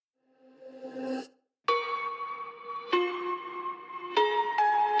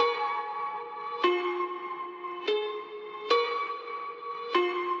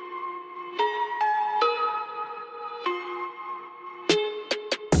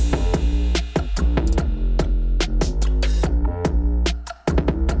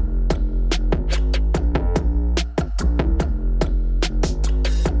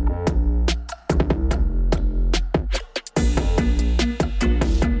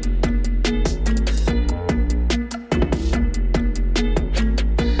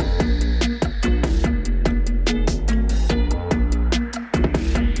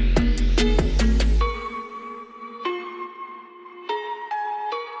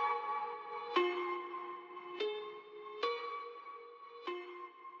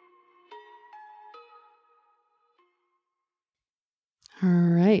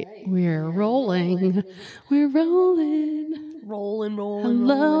rolling. We're rolling. Rolling.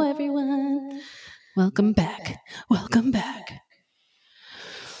 Hello, everyone. Welcome back.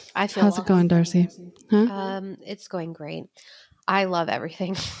 How's it going, Darcy? Huh? It's going great. I love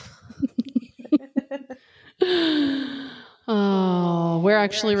everything. Oh, we're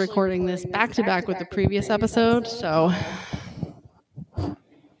actually recording this back to back with the previous episode, so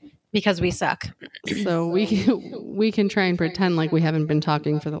because we suck. So we can try and pretend like we haven't been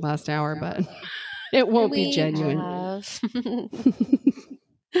talking for the last hour, but it won't be genuine.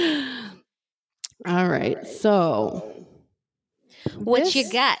 All right. So what you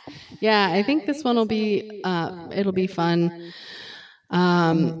got? Yeah, I think this one will be it'll be fun.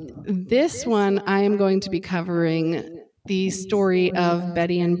 This one I am going to be covering the story of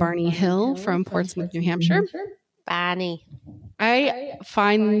Betty and Barney Hill from Portsmouth, New Hampshire. Barney. I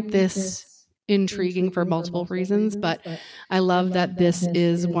find this intriguing for multiple reasons, but I love that this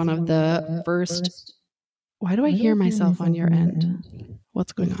is one of the first. Why do I hear myself on your end?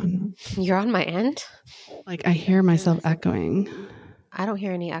 What's going on? You're on my end? Like I hear myself echoing. I don't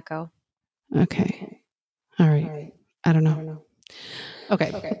hear any echo. Okay. All right. I don't know.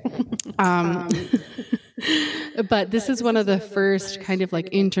 Okay. But this is one of the first kind of like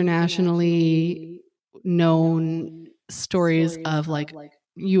internationally known stories of like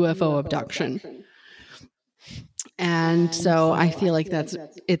UFO abduction. And so I feel like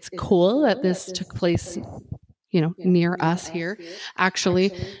it's cool that this took place, near us here.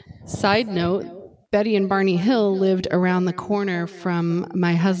 Actually, side note, Betty and Barney Hill lived around the corner from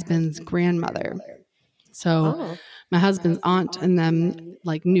my husband's grandmother. So my husband's aunt and them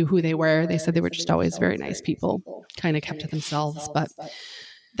like knew who they were. They said they were just always very nice people, kind of kept to themselves. But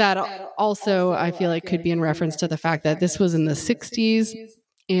that also I feel like could be in reference to the fact that this was in the 60s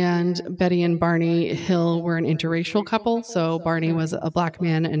and Betty and Barney Hill were an interracial couple. So Barney was a black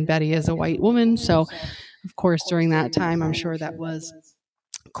man and Betty is a white woman. So of course, during that time, I'm sure that was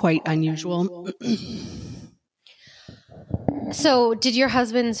quite unusual. So did your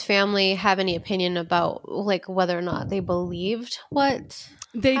husband's family have any opinion about like whether or not they believed what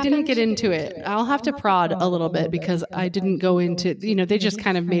they happened? Didn't get into it. I'll have to prod a little bit because I didn't go into, they just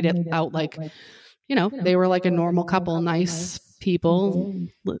kind of made it out like, they were like a normal couple, nice people,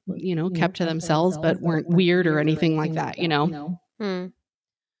 kept to themselves, but weren't weird or anything like that,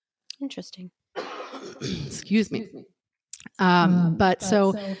 Interesting. Excuse me. But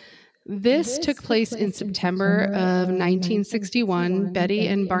so this took place in September of 1961. Betty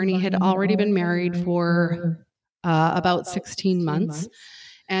and Barney had already been married for about 16 months,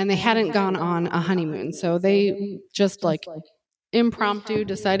 and they hadn't gone on a honeymoon. So they just like impromptu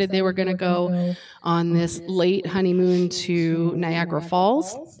decided they were going to go on this late honeymoon to Niagara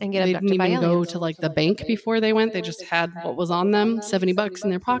Falls. And get they didn't even go to like the bank before they went. They just had what was on them, $70 in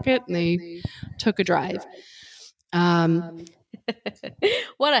their pocket, and they took a drive.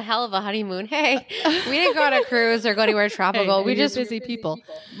 What a hell of a honeymoon. Hey, we didn't go on a cruise or go anywhere tropical. Hey, we just busy people.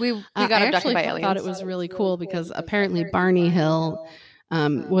 We got abducted by aliens. I thought it was really cool because apparently Barney Hill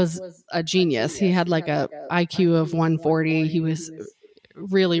was a genius. He had like a IQ of 140. He was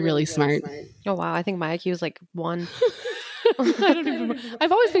really, really smart. Oh wow, I think my IQ is like 1.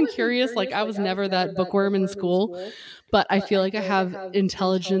 I've always been curious. Like I was never that bookworm in school, but I feel like I have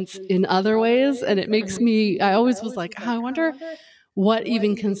intelligence in other ways, and it makes me. I always was like, I wonder what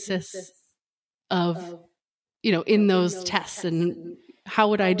even consists of, in those tests, and how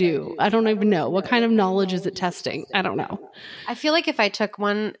would I do? I don't even know. What kind of knowledge is it testing? I don't know. I feel like if I took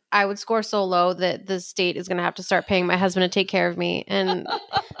one, I would score so low that the state is going to have to start paying my husband to take care of me. And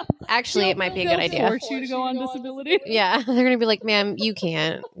actually, it might be a good idea. Force you to go on disability? Yeah. They're going to be like, ma'am, you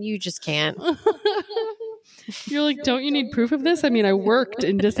can't. You just can't. You're like, don't you need proof of this? I mean, I worked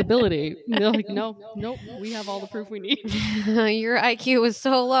in disability. And they're like, nope, we have all the proof we need. Your IQ is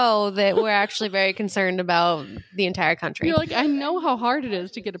so low that we're actually very concerned about the entire country. You're like, I know how hard it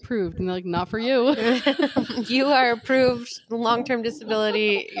is to get approved. And they're like, not for you. You are approved long-term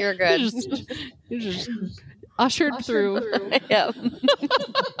disability. You're good. You're just ushered through. Yep.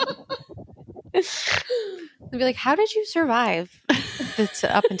 They'd be like, how did you survive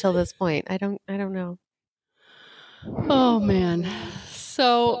up until this point? I don't know. Oh, man.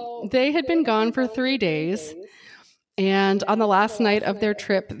 So they had been gone for 3 days. And on the last night of their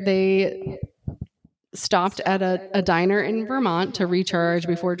trip, they stopped at a diner in Vermont to recharge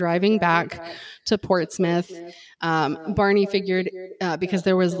before driving back to Portsmouth. Barney figured because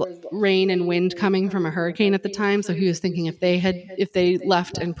there was rain and wind coming from a hurricane at the time. So he was thinking if they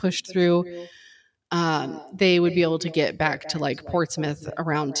left and pushed through, they would be able to get back to like Portsmouth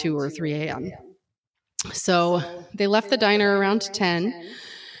around 2 or 3 a.m. So they left the diner around 10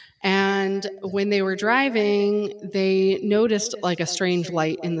 And when they were driving, they noticed like a strange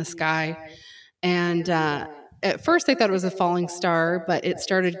light in the sky. And at first they thought it was a falling star, but it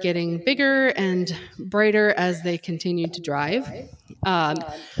started getting bigger and brighter as they continued to drive.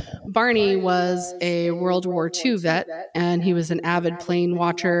 Barney was a World War II vet, and he was an avid plane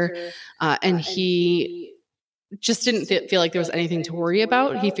watcher, and he just didn't feel like there was anything to worry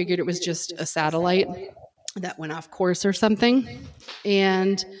about. He figured it was just a satellite that went off course or something.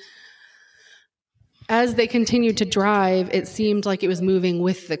 And as they continued to drive, it seemed like it was moving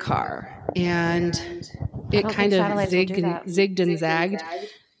with the car. And it kind of zigged and zagged,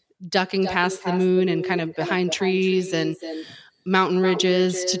 ducking past the moon and kind of behind trees and mountain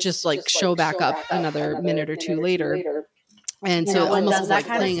ridges to just like show back up another minute or two later. And so it almost was like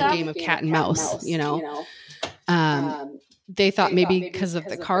playing a game of cat and mouse, you know. They thought maybe because of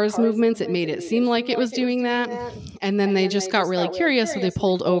the car's movements, it made it seem like it was doing that. And then they just got really curious, so they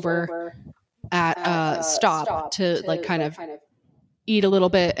pulled over at a stop to like kind of eat a little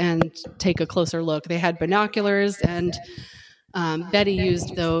bit and take a closer look. They had binoculars, and Betty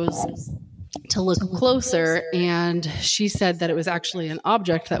used those to look closer, and she said that it was actually an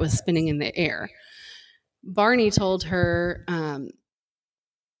object that was spinning in the air. Barney told her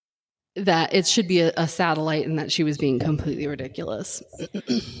that it should be a satellite and that she was being completely ridiculous.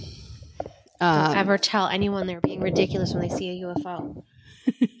 Don't ever tell anyone they're being ridiculous when they see a UFO.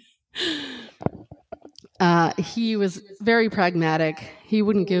 He was very pragmatic. He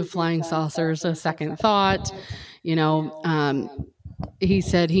wouldn't give flying saucers a second thought. You know, he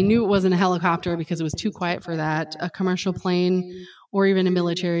said he knew it wasn't a helicopter because it was too quiet for that. A commercial plane or even a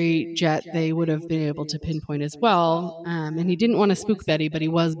military jet, they would have been able to pinpoint as well. And he didn't want to spook Betty, but he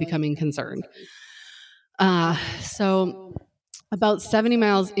was becoming concerned. So about 70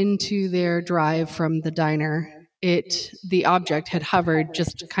 miles into their drive from the diner, the object had hovered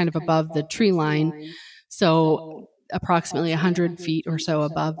just kind of above the tree line, so approximately 100 feet or so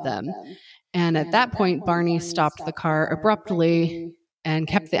above them. And at that point, Barney stopped the car abruptly and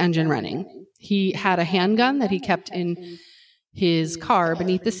kept the engine running. He had a handgun that he kept in his car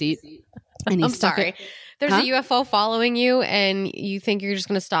beneath the seat. And he stuck it. There's a UFO following you, and you think you're just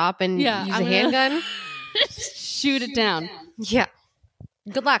going to stop and use a handgun? Shoot it down. Yeah.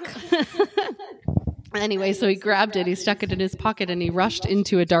 Good luck. Anyway, so he grabbed it, he stuck it in his pocket, and he rushed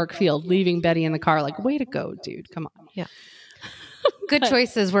into a dark field, leaving Betty in the car. Like, way to go, dude. Come on. Yeah. Good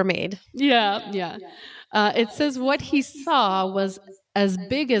choices were made. Yeah. It says what he saw was as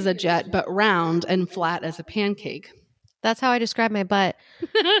big as a jet, but round and flat as a pancake. That's how I describe my butt.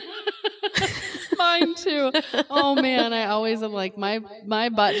 Mine too. Oh man, I always am like my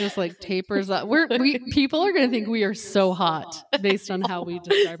butt just like tapers up. People are going to think we are so hot based on how we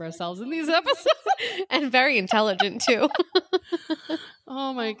describe ourselves in these episodes, and very intelligent too.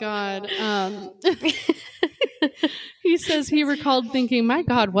 Oh my god. He says he recalled thinking, "My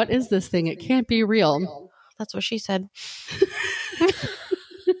God, what is this thing? It can't be real." That's what she said.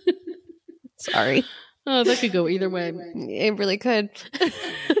 Sorry. Oh, that could go either way. It really could.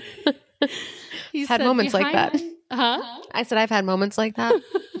 He's had moments like that. I said I've had moments like that.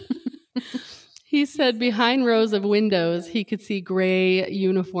 He said behind rows of windows, he could see gray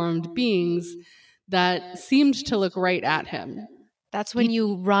uniformed beings that seemed to look right at him. That's when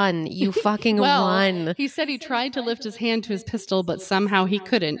you run. You fucking run. He said he tried to lift his hand to his pistol, but somehow he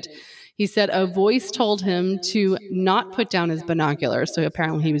couldn't. He said a voice told him to not put down his binoculars. So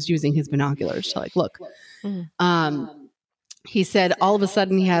apparently he was using his binoculars to like look. He said all of a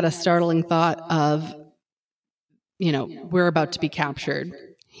sudden he had a startling thought of, we're about to be captured.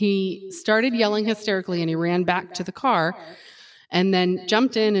 He started yelling hysterically and he ran back to the car and then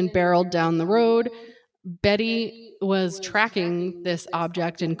jumped in and barreled down the road. Betty was tracking this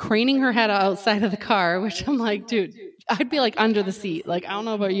object and craning her head outside of the car, which I'm like, dude, I'd be like under the seat. Like, I don't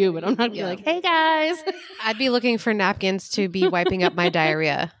know about you, but I'm not be like, hey guys. I'd be looking for napkins to be wiping up my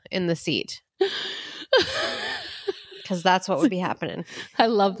diarrhea in the seat. Because that's what would be happening. I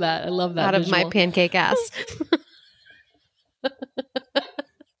love that. Out of my pancake ass.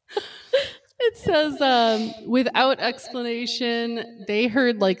 It says, without explanation, they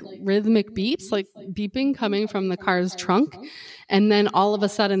heard like rhythmic beeps, like beeping coming from the car's trunk. And then all of a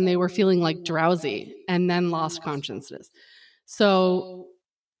sudden they were feeling like drowsy and then lost consciousness. So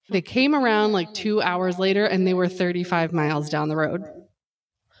they came around like 2 hours later and they were 35 miles down the road.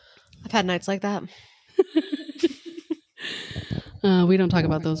 I've had nights like that. We don't talk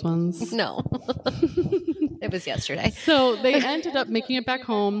about those ones. No. It was yesterday. So they ended up making it back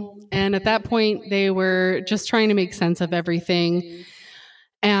home. And at that point, they were just trying to make sense of everything.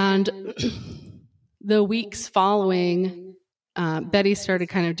 And the weeks following, Betty started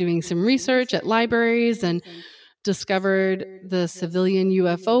kind of doing some research at libraries and discovered the civilian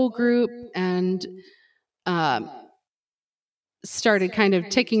UFO group and started kind of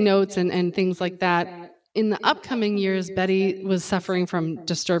taking notes and things like that. In the upcoming years, Betty was suffering from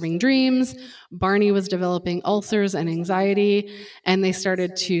disturbing dreams. Barney was developing ulcers and anxiety, and they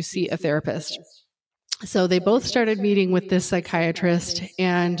started to see a therapist. So they both started meeting with this psychiatrist,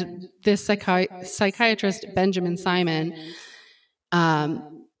 and this psychiatrist, Benjamin Simon,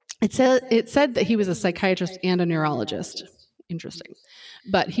 it said that he was a psychiatrist and a neurologist. Interesting.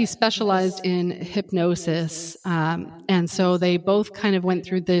 But he specialized in hypnosis. And so they both kind of went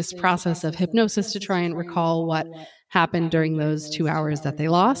through this process of hypnosis to try and recall what happened during those 2 hours that they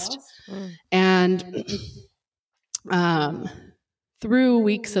lost. And through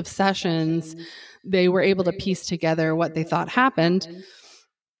weeks of sessions, they were able to piece together what they thought happened.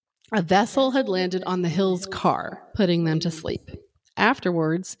 A vessel had landed on the Hill's car, putting them to sleep.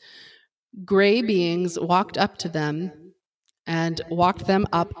 Afterwards, gray beings walked up to them and walked them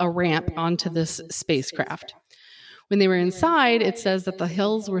up a ramp onto this spacecraft. When they were inside, it says that the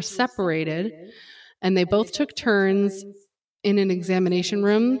Hills were separated, and they both took turns in an examination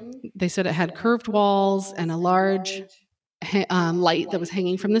room. They said it had curved walls and a large light that was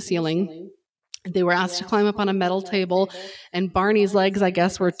hanging from the ceiling. They were asked to climb up on a metal table, and Barney's legs, I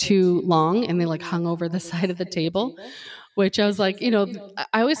guess, were too long, and they like hung over the side of the table, which I was like, I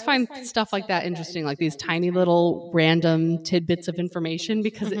always find stuff like that interesting, like these tiny little random tidbits of information,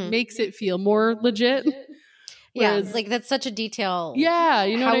 because it makes it feel more legit. Whereas, like that's such a detail. Yeah,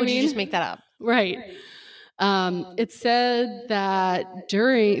 you know what I mean? How would you just make that up? Right. It said that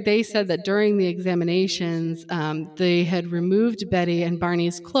during the examinations, they had removed Betty and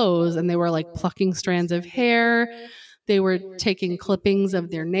Barney's clothes, and they were like plucking strands of hair. They were taking clippings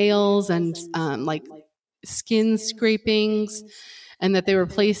of their nails and like skin scrapings, and that they were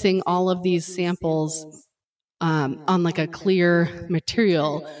placing all of these samples on like a clear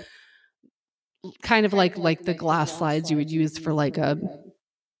material, kind of like the glass slides you would use for like a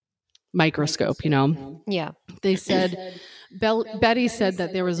microscope, Yeah. They said, Betty said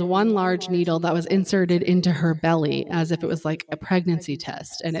that there was one large needle that was inserted into her belly as if it was like a pregnancy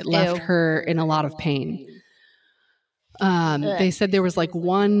test, and it left her in a lot of pain. They said there was like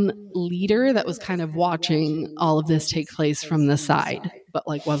one leader that was kind of watching all of this take place from the side, but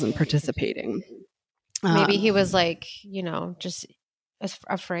like wasn't participating. Maybe he was like, just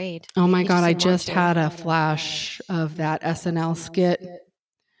afraid. Oh my God, I just had a flash of that SNL skit.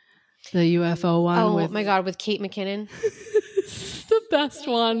 The UFO one. Oh my God, with Kate McKinnon. The best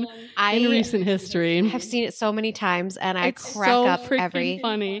one in recent history. I've seen it so many times, and I crack up every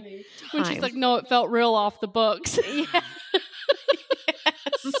funny time. When she's like, "No, it felt real off the books." Yeah.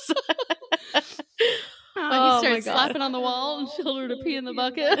 Yes. He started slapping on the wall and told her to pee in the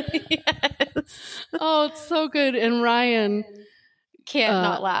bucket. Yes. Oh, it's so good. And Ryan can't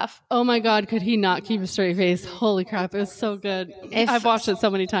not laugh. Oh my God, could he not keep a straight face? Holy crap, it was so good. I've watched it so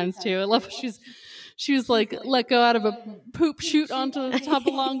many times too. I love she was like let go out of a poop chute onto the top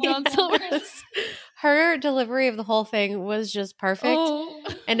of Long John Silver's. Her delivery of the whole thing was just perfect. Oh.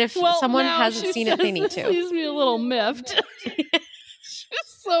 And if someone hasn't seen it, they need to. Leaves me a little miffed. She's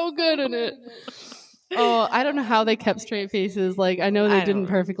so good in it. Oh, I don't know how they kept straight faces. Like, I know they didn't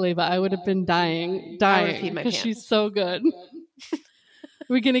perfectly, but I would have been dying because she's so good.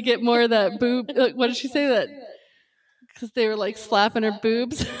 We're going to get more of that boob. What did she say? That because they were like slapping her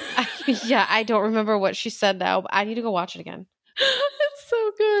boobs. Yeah, I don't remember what she said now, but I need to go watch it again. It's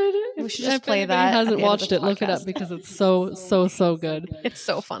so good. We should just play that. If hasn't watched it, look it up because it's so good. It's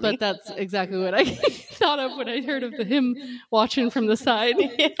so funny. But that's exactly what I thought of when I heard of him watching from the side.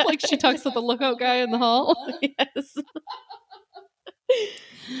 Yeah. Like she talks with the lookout guy in the hall. Yes.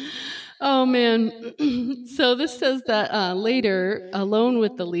 Oh man. So this says that later, alone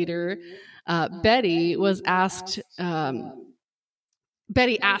with the leader, Betty was asked.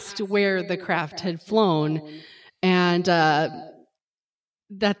 Betty asked where the craft had flown, and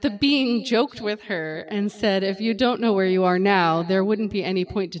that the being joked with her and said, "If you don't know where you are now, there wouldn't be any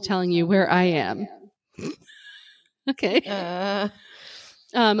point to telling you where I am." Okay.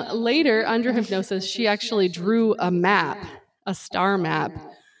 Later, under hypnosis, she actually drew a map, a star map,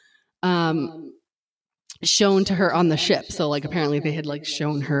 shown to her on the ship. So, like, apparently they had like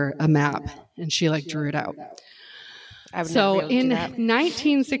shown her a map, and she like drew it out. So in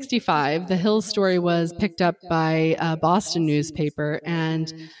 1965, the Hill story was picked up by a Boston newspaper, and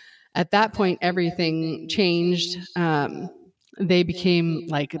at that point, everything changed. They became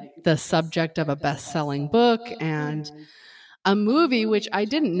like the subject of a best-selling book, and a movie, which I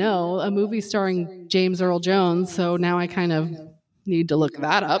didn't know, a movie starring James Earl Jones. So now I kind of need to look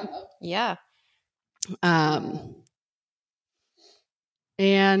that up. Yeah. And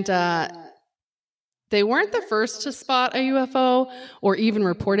they weren't the first to spot a UFO or even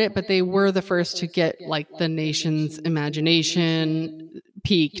report it, but they were the first to get like the nation's imagination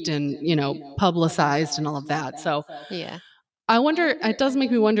piqued and, publicized and all of that. So yeah, I wonder, it does make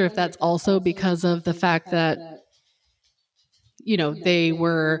me wonder if that's also because of the fact that, they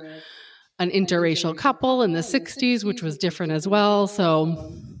were an interracial couple in the 60s, which was different as well.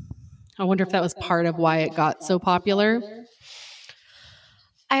 So I wonder if that was part of why it got so popular.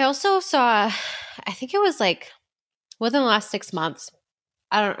 I also saw, I think it was like within the last 6 months.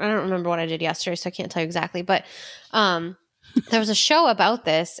 I don't remember what I did yesterday, so I can't tell you exactly. But there was a show about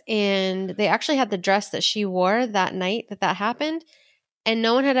this, and they actually had the dress that she wore that night that happened, and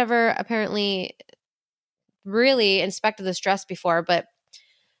no one had ever apparently really inspected this dress before. But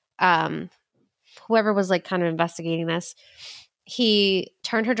whoever was like kind of investigating this, he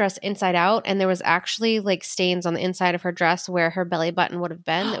turned her dress inside out, and there was actually like stains on the inside of her dress where her belly button would have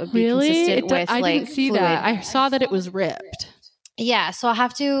been. That would be really? consistent with I didn't see fluid. that. I saw that it was ripped. Yeah, so I'll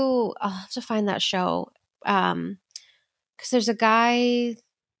have to find that show because there's a guy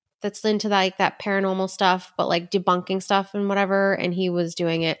that's into that paranormal stuff, but like debunking stuff and whatever, and he was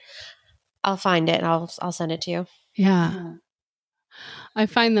doing it. I'll find it and I'll send it to you. Yeah. I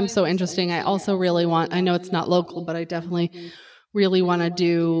find them so interesting. I also really want, I know it's not local, but I definitely really want to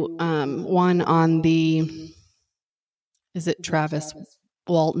do one on is it Travis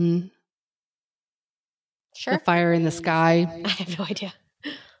Walton? Sure. The Fire in the Sky. I have no idea.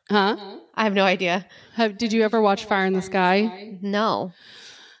 Huh? I have no idea. Did you ever watch Fire in the Sky? No.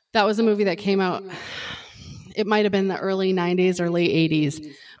 That was a movie that came out, it might have been the early 90s or late 80s,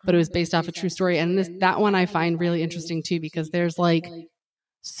 but it was based off a true story. And that one I find really interesting too, because there's like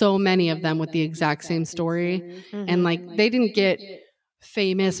so many of them with the exact same story. Mm-hmm. And like they didn't get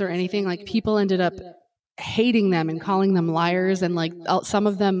famous or anything. Like people ended up hating them and calling them liars. And like some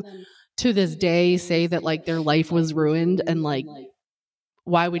of them to this day say that like their life was ruined. And like,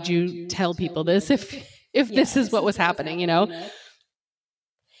 why would you tell people this if this is what was happening,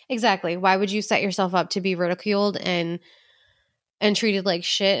 Exactly. Why would you set yourself up to be ridiculed and treated like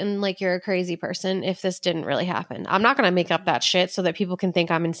shit and like you're a crazy person if this didn't really happen? I'm not going to make up that shit so that people can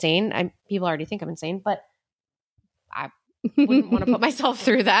think I'm insane. People already think I'm insane, but I wouldn't want to put myself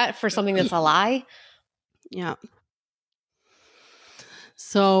through that for something that's a lie. Yeah.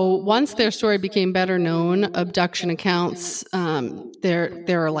 So once their story became better known, abduction accounts, there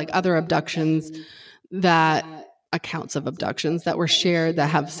are like other accounts of abductions that were shared that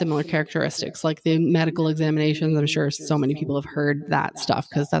have similar characteristics, like the medical examinations. I'm sure so many people have heard that stuff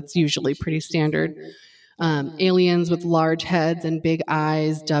because that's usually pretty standard. Aliens with large heads and big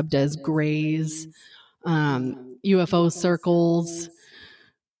eyes, dubbed as grays, UFO circles.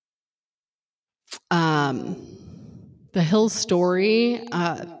 The Hill story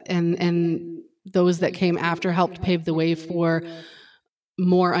and those that came after helped pave the way for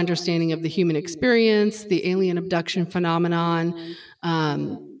more understanding of the human experience, the alien abduction phenomenon,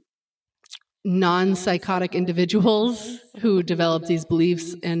 non-psychotic individuals who develop these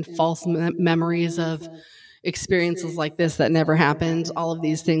beliefs and false memories of experiences like this that never happened. All of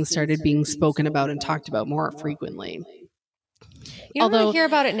these things started being spoken about and talked about more frequently. You don't really hear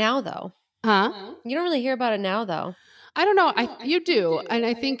about it now, though. Huh? You don't really hear about it now, though. I don't know. You do. And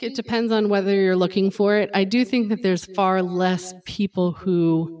I think it depends on whether you're looking for it. I do think that there's far less people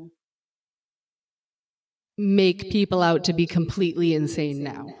who make people out to be completely insane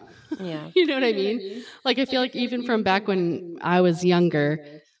now. Yeah. You know what I mean? Like, I feel like even from back when I was younger,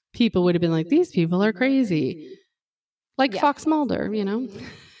 people would have been like, these people are crazy. Like Fox Mulder,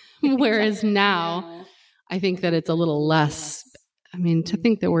 Whereas now, I think that it's a little less. I mean, to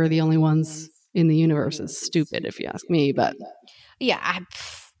think that we're the only ones in the universe is stupid, if you ask me. But yeah,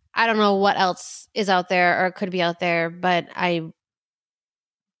 I don't know what else is out there or could be out there, but I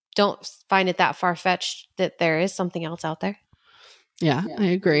don't find it that far-fetched that there is something else out there. Yeah, I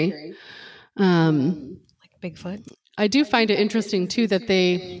agree. Like Bigfoot. I do find it interesting too that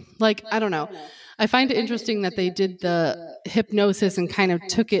they, like, I don't know. I find it interesting that they did the hypnosis and kind of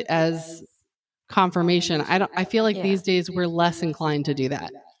took it as confirmation. I feel like these days we're less inclined to do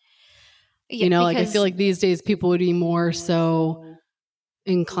that. Yeah, I feel like these days people would be more so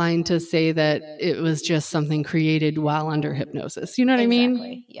inclined to say that it was just something created while under hypnosis. You know what I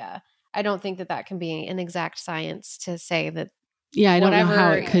mean? Yeah. I don't think that can be an exact science to say that. Yeah, I don't know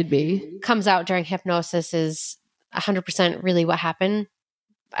how it could be. Comes out during hypnosis is 100% really what happened.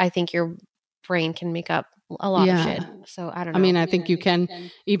 I think your brain can make up a lot of shit. So I don't know. I mean, I think you can,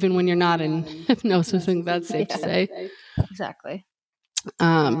 even when you're not in hypnosis, I think that's safe to say. Exactly.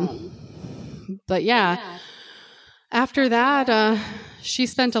 But yeah, after that, she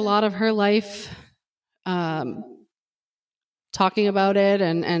spent a lot of her life talking about it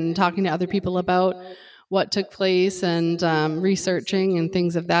and talking to other people about what took place and researching and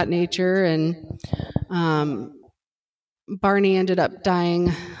things of that nature. And Barney ended up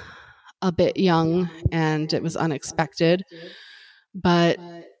dying a bit young, and it was unexpected. But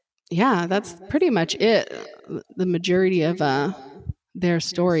yeah, that's pretty much it, the majority of their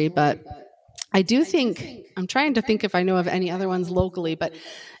story. But I do think, I'm trying to think if I know of any other ones locally, but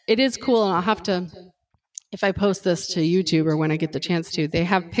it is cool, and I'll have to, if I post this to YouTube or when I get the chance to, they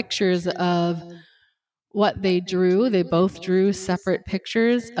have pictures of what they drew. They both drew separate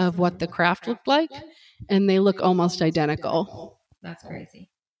pictures of what the craft looked like, and they look almost identical. That's crazy.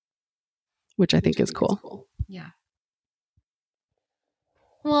 Which I think is cool. Yeah.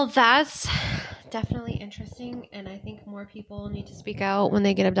 Well, that's definitely interesting, and I think more people need to speak out when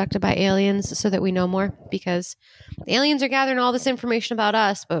they get abducted by aliens so that we know more, because the aliens are gathering all this information about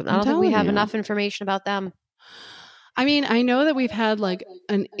us, but I don't think we have enough information about them. I mean, I know that we've had like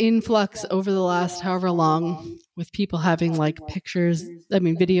an influx over the last however long with people having like pictures, I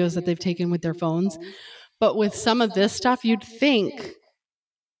mean, videos that they've taken with their phones. But with some of this stuff, you'd think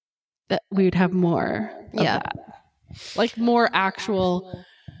that we would have more of that. Like more actual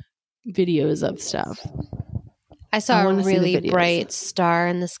videos of stuff. I saw a really bright star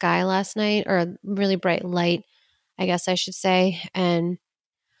in the sky last night, or a really bright light, I guess I should say. And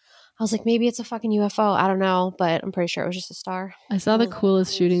I was like, maybe it's a fucking UFO. I don't know, but I'm pretty sure it was just a star. I saw the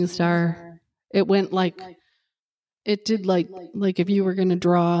coolest shooting star. It went like, it did like if you were going to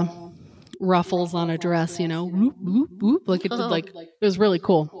draw ruffles on a dress, you know, whoop, whoop, whoop. Like it did like, it was really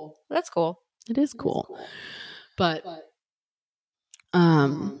cool. That's cool. It is cool. But,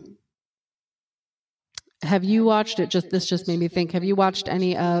 have you watched it? This just made me think. Have you watched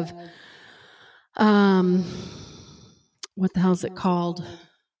any of, what the hell is it called?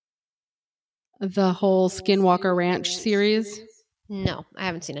 The whole Skinwalker Ranch series? No, I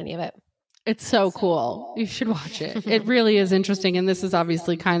haven't seen any of it. It's so cool. You should watch it. It really is interesting. And this is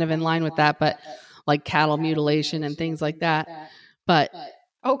obviously kind of in line with that, but like cattle mutilation and things like that. But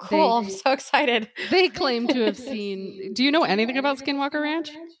oh, cool. I'm so excited. They claim to have seen. Do you know anything about Skinwalker Ranch?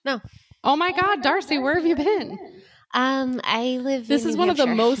 No. Oh my God, Darcy, where have you been? I live This in is New one Hampshire. of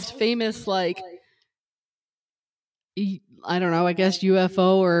the most famous, like, I don't know, I guess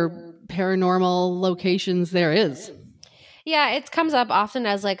UFO or paranormal locations there is. Yeah, it comes up often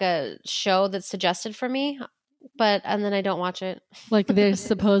as like a show that's suggested for me, and then I don't watch it. Like there's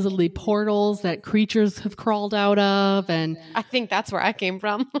supposedly portals that creatures have crawled out of, and I think that's where I came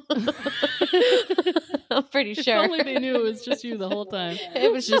from. I'm pretty sure. If only they knew it was just you the whole time.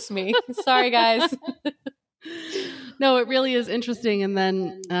 It was just me. Sorry, guys. No, it really is interesting. And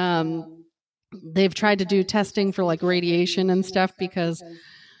then they've tried to do testing for like radiation and stuff, because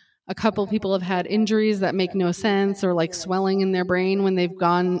a couple people have had injuries that make no sense, or like swelling in their brain when they've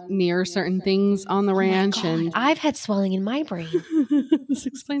gone near certain things on the ranch. And I've had swelling in my brain. This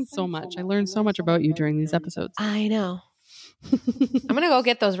explains so much. I learned so much about you during these episodes. I know. I'm going to go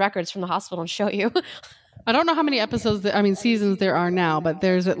get those records from the hospital and show you. I don't know how many seasons there are now, but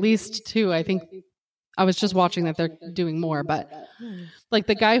there's at least 2. I think I was just watching that they're doing more, but like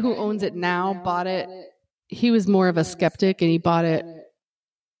the guy who owns it now bought it. He was more of a skeptic, and he bought it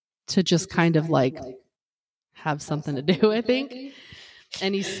to just kind of like have something to do, I think.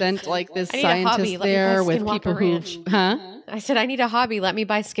 And he sent like this scientist there with people who, I said, I need a hobby. Let me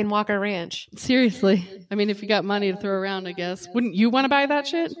buy Skinwalker Ranch. Seriously. I mean, if you got money to throw around, I guess. Wouldn't you want to buy that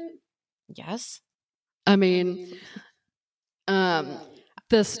shit? Yes. I mean,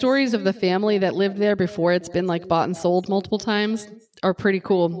 the stories of the family that lived there before it's been like bought and sold multiple times are pretty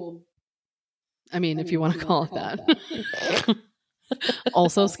cool. I mean, if you want to call it that.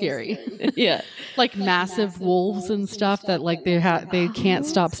 Also scary. Yeah. Like massive wolves and stuff that like they can't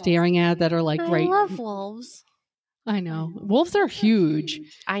stop staring at, that are like I love wolves. I know. Wolves are huge.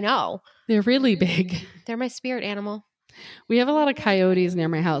 I know. They're really big. They're my spirit animal. We have a lot of coyotes near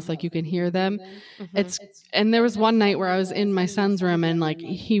my house. Like you can hear them. Mm-hmm. And there was one night where I was in my son's room, and like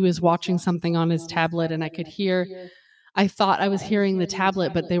he was watching something on his tablet, and I thought I was hearing the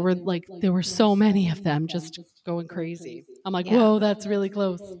tablet, but there were so many of them just going crazy. I'm like, whoa, that's really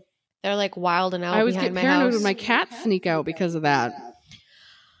close. They're like wild and out. I always get paranoid when my cats sneak out because of that.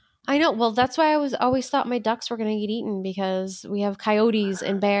 I know. Well, that's why I always thought my ducks were going to get eaten, because we have coyotes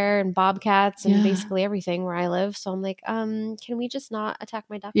and bear and bobcats and basically everything where I live. So I'm like, can we just not attack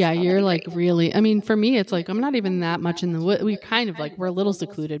my ducks? Yeah, you're like really, I mean, for me, it's like, I'm not even that much in the wood. We're kind of like, we're a little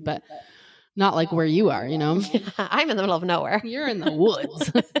secluded, but not like where you are, you know? I'm in the middle of nowhere. You're in the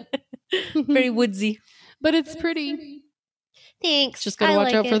woods. Very woodsy. But it's pretty. Thanks. Just gotta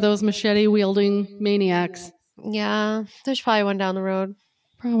watch out for those machete wielding maniacs. Yeah, there's probably one down the road.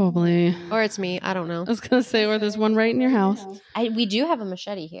 Probably. Or it's me. I don't know. I was gonna say, or there's one right in your house. We do have a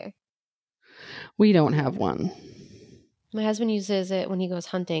machete here. We don't have one. My husband uses it when he goes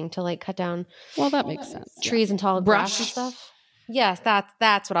hunting to like cut down. Well, that makes sense. Trees and tall grass and stuff. Yes,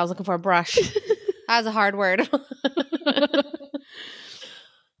 that's what I was looking for. Brush. That was a hard word.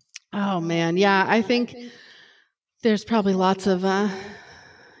 Oh man, yeah. I think there's probably lots of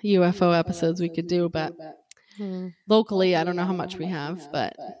UFO episodes we could do, but locally, I don't know how much we have,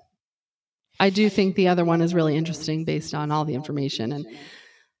 but I do think the other one is really interesting based on all the information. And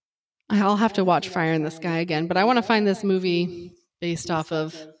I'll have to watch Fire in the Sky again, but I want to find this movie based off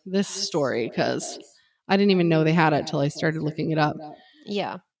of this story because I didn't even know they had it till I started looking it up.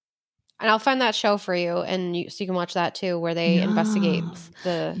 Yeah. And I'll find that show for you, and so you can watch that too, where they investigate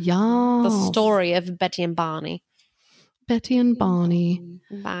the story of Betty and Barney. Betty and Barney.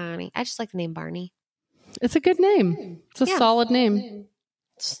 Barney. I just like the name Barney. It's a good name. It's a solid name.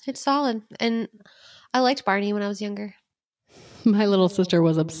 It's solid. And I liked Barney when I was younger. My little sister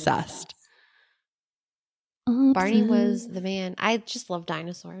was obsessed. Barney was the man. I just love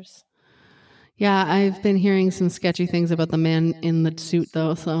dinosaurs. Yeah, I've been hearing some sketchy things about the man in the suit,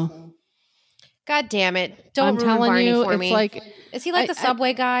 though, so... God damn it. Don't ruin telling Barney you, for it's me. like... Is he like the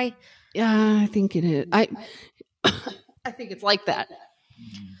subway guy? Yeah, I think it is. I think it's like that.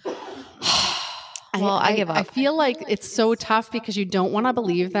 Well, I give up. I feel like it's so tough because you don't want to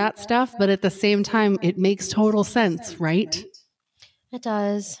believe that stuff, but at the same time, it makes total sense, right? It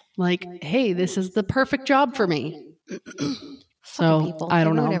does. Like, hey, this is the perfect job for me. So people. I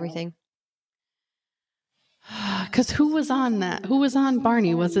don't know. Everything. Because who was on that? Who was on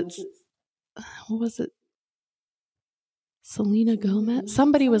Barney? Was it? What was it? Selena Gomez?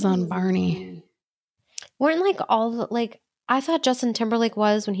 Somebody was on Barney. Weren't like all the, like, I thought Justin Timberlake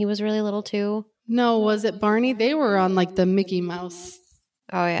was when he was really little too. No, was it Barney? They were on like the Mickey Mouse.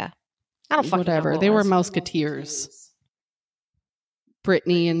 Oh yeah. I don't fucking whatever. know They were Mouseketeers.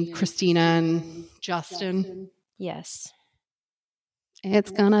 Brittany and Christina and Justin. Yes.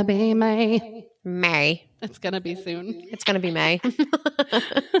 It's gonna be May. May. It's gonna be soon. It's gonna be May.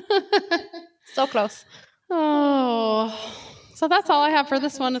 So close. Oh. So that's all I have for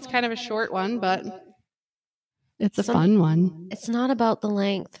this one. It's kind of a short one, but it's a fun one. It's not about the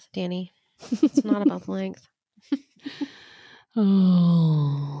length, Danny. It's not about the length.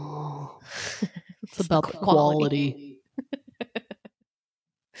 Oh. It's about the quality.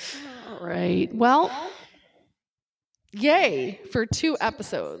 All right. Well, yay for 2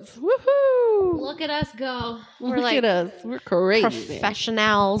 episodes. Woohoo! Look at us go. Look at us. We're crazy.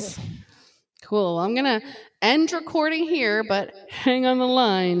 Professionals. Cool. Well, I'm going to end recording here, but hang on the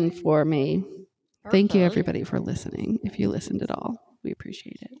line for me. Thank you, everybody, for listening. If you listened at all, we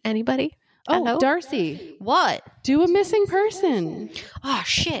appreciate it. Anybody? Oh, Hello? Darcy. What? Do a missing person. Oh,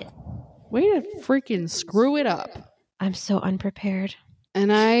 shit. Way to freaking screw it up. I'm so unprepared.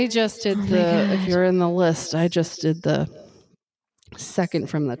 And I just did if you're in the list, I just did the second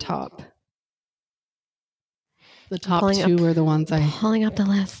from the top. The top 2 were the ones Pulling up the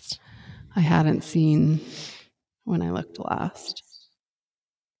list. I hadn't seen when I looked last.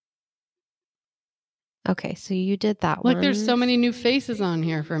 Okay, so you did that one. Like, there's so many new faces on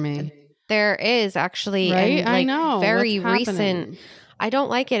here for me. There is actually, right? And, I know. Very What's recent. happening? I don't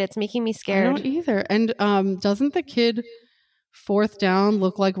like it. It's making me scared. I don't either. And doesn't the kid 4th down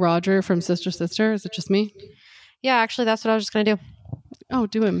look like Roger from Sister Sister? Is it just me? Yeah, actually, that's what I was just gonna do. Oh,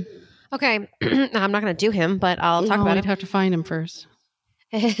 do him. Okay, I'm not gonna do him, but I'll talk about it. I'd have to find him first.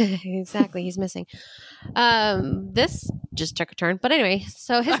 Exactly, he's missing. This just took a turn, but anyway,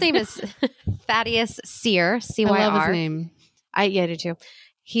 so his name is Thaddeus Cyr, C-Y-R. I love his name. I do too.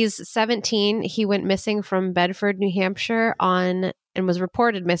 He's 17. He went missing from Bedford, New Hampshire and was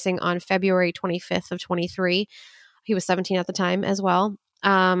reported missing on February 25th of 23. He was 17 at the time as well.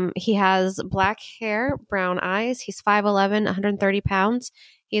 He has black hair, brown eyes. He's 5'11", 130 pounds.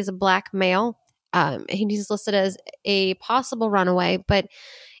 He is a black male. He's listed as a possible runaway, but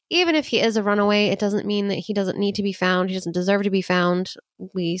even if he is a runaway, it doesn't mean that he doesn't need to be found. He doesn't deserve to be found.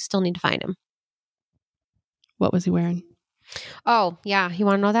 We still need to find him. What was he wearing? Oh, yeah. You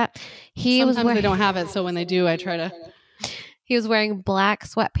want to know that? Sometimes they don't have it, so when they do, I try to... He was wearing black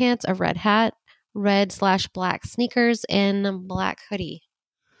sweatpants, a red hat, red/black sneakers, and a black hoodie.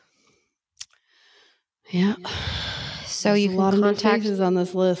 Yeah. So There's you a can lot of new contact faces on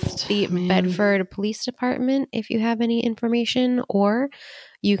this list. the Bedford Police Department if you have any information, or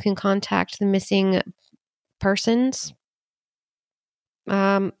you can contact the missing persons.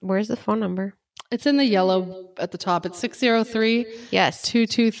 Where's the phone number? It's in the yellow at the top. It's 603 Yes.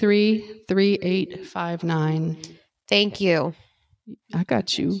 223 3859. Thank you. I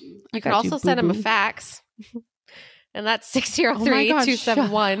got you. You can also send them a fax. And that's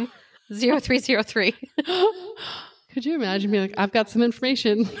 603-271-0303. Could you imagine me like, I've got some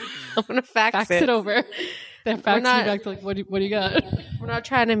information. I'm going to fax it over. They fax me back to like, what do you got? We're not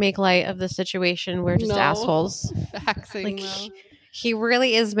trying to make light of the situation. We're just assholes. Faxing. Like, he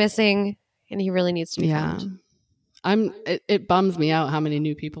really is missing and he really needs to be found. It bums me out how many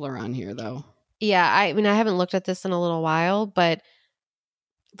new people are on here though. Yeah. I mean, I haven't looked at this in a little while, but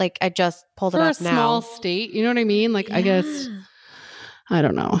like I just pulled it up now. For a small state, you know what I mean? Like, yeah. I guess, I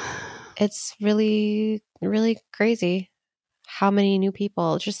don't know. It's really, really crazy how many new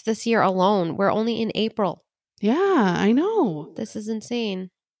people just this year alone. We're only in April. Yeah, I know. This is insane.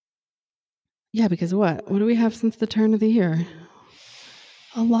 Yeah, because what do we have since the turn of the year?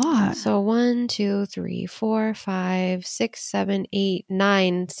 A lot. So 1, 2, 3, 4, 5, 6, 7, 8,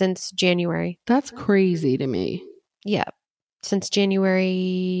 9 since January. That's crazy to me. Yeah. Since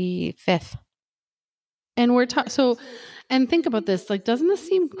January 5th. And we're and think about this, like, doesn't this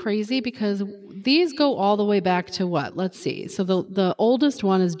seem crazy? Because these go all the way back to what? Let's see. So the oldest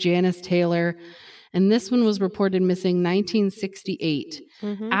one is Janice Taylor, and this one was reported missing 1968.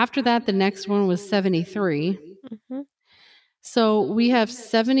 Mm-hmm. After that, the next one was 73. Mm-hmm. So we have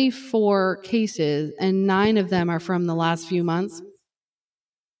 74 cases, and 9 of them are from the last few months.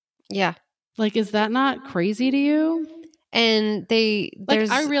 Yeah. Like, is that not crazy to you? And I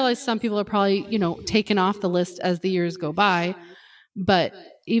realize some people are probably, taken off the list as the years go by, but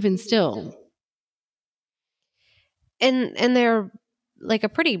even still. And they're like a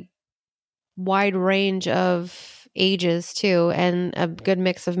pretty wide range of ages too, and a good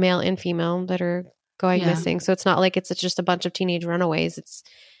mix of male and female that are going missing. So it's not like it's just a bunch of teenage runaways.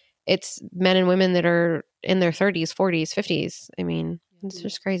 It's men and women that are in their 30s, 40s, 50s. I mean, it's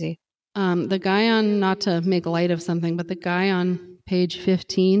just crazy. The guy on, not to make light of something, but the guy on page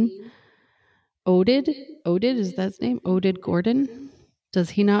 15, Oded, is that his name? Oded Gordon? Does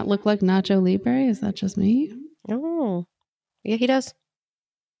he not look like Nacho Libre? Is that just me? Oh, yeah, he does.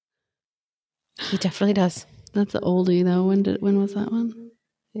 He definitely does. That's an oldie though. When was that one?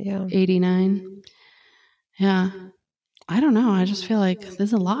 Yeah. 89. Yeah. I don't know. I just feel like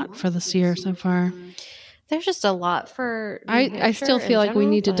there's a lot for this year so far. There's just a lot for I still feel like we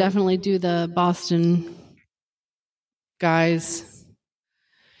need to definitely do the Boston guys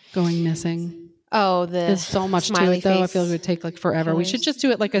going missing. Oh, there's so much to it though. I feel like it would take like forever. We should just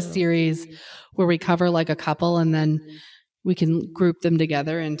do it like a series where we cover like a couple and then we can group them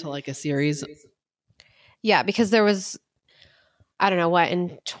together into like a series. Yeah, because there was, I don't know what,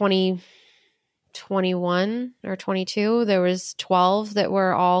 in 2021 or 22, there was 12 that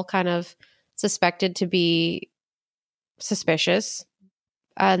were all kind of suspected to be suspicious,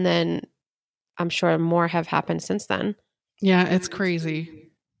 and then I'm sure more have happened since then. Yeah, it's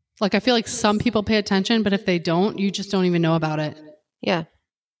crazy. Like, I feel like some people pay attention, but if they don't, you just don't even know about it. Yeah,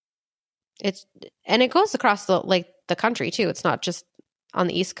 it goes across the country too. It's not just on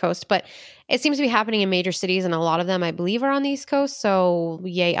the East Coast, but it seems to be happening in major cities, and a lot of them, I believe, are on the East Coast. So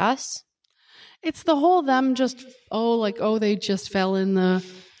yay us! It's the whole them just they just fell in the.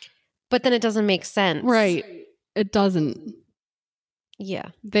 But then it doesn't make sense. Right. It doesn't.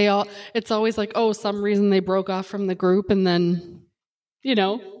 Yeah. It's always like, some reason they broke off from the group and then,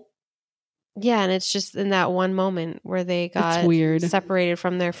 Yeah, and it's just in that one moment where they got weird. Separated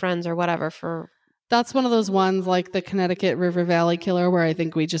from their friends or whatever That's one of those ones like the Connecticut River Valley killer where I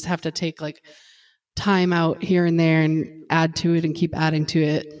think we just have to take like time out here and there and add to it and keep adding to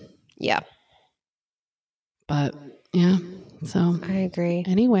it. Yeah. But yeah. So I agree.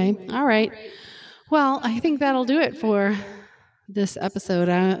 Anyway, all right. Well, I think that'll do it for this episode.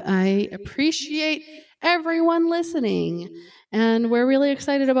 I appreciate everyone listening, and we're really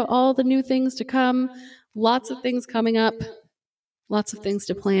excited about all the new things to come. Lots of things coming up, lots of things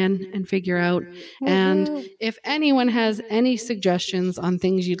to plan and figure out. Mm-hmm. And if anyone has any suggestions on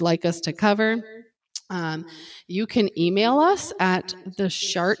things you'd like us to cover, you can email us at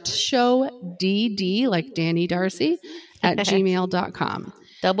theshartshowdd, like Danny Darcy, at gmail.com.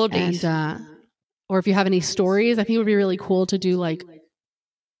 Double D's. And, or if you have any stories, I think it would be really cool to do like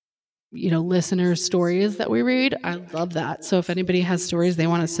listeners' stories that we read. I love that. So if anybody has stories they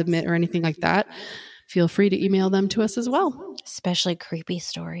want to submit or anything like that, feel free to email them to us as well. Especially creepy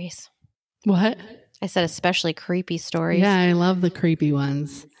stories. What? I said especially creepy stories. Yeah, I love the creepy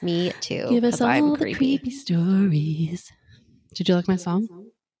ones. Me too. Give us all the creepy stories. Did you like my song?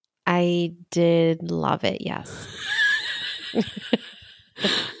 I did love it, yes.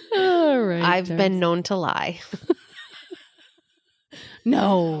 All right. I've been known to lie.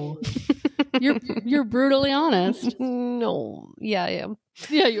 No. You're brutally honest. No. Yeah, I am.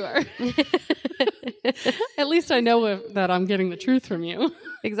 Yeah, you are. At least I know that I'm getting the truth from you.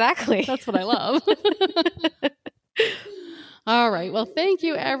 Exactly. That's what I love. All right. Well, thank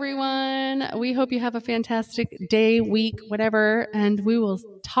you, everyone. We hope you have a fantastic day, week, whatever, and we will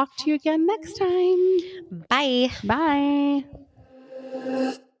talk to you again next time. Bye. Bye.